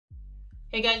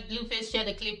Hey guys, Blueface shared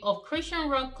a clip of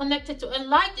Chriseanrock connected to a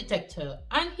lie detector,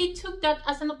 and he took that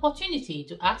as an opportunity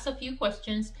to ask a few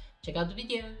questions. Check out the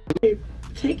video.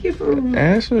 Take it from...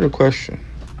 Answer the question.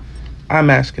 I'm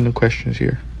asking the questions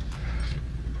here.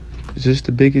 Is this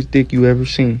the biggest dick you ever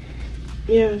seen?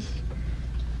 Yes.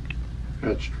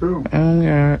 That's true. Oh,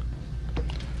 yeah.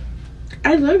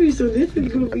 I love you, so this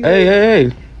is gonna be...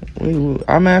 Hey.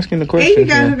 I'm asking the questions And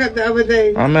you got here. hooked up the other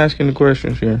day. I'm asking the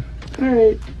questions here.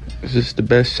 Alright. Is this the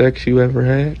best sex you ever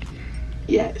had?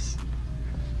 Yes.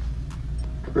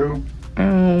 True.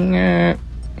 Oh, yeah.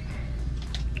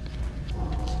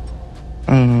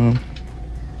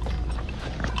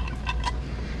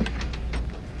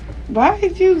 Why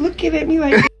is you looking at me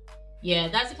like... Yeah,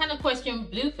 that's the kind of question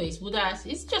Blueface would ask.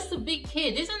 It's just a big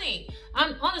kid, isn't it?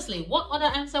 And honestly, what other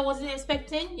answer was he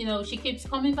expecting? You know, she keeps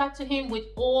coming back to him with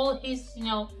all his,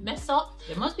 mess up.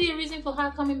 There must be a reason for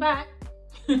her coming back.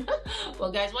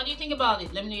 Well guys, what do you think about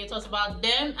it? Let me know your thoughts about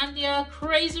them and their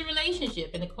crazy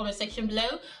relationship in the comment section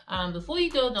below. Before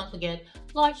you go, don't forget,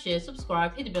 like, share,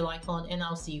 subscribe, hit the bell icon, and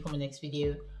I'll see you for my next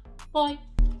video. Bye.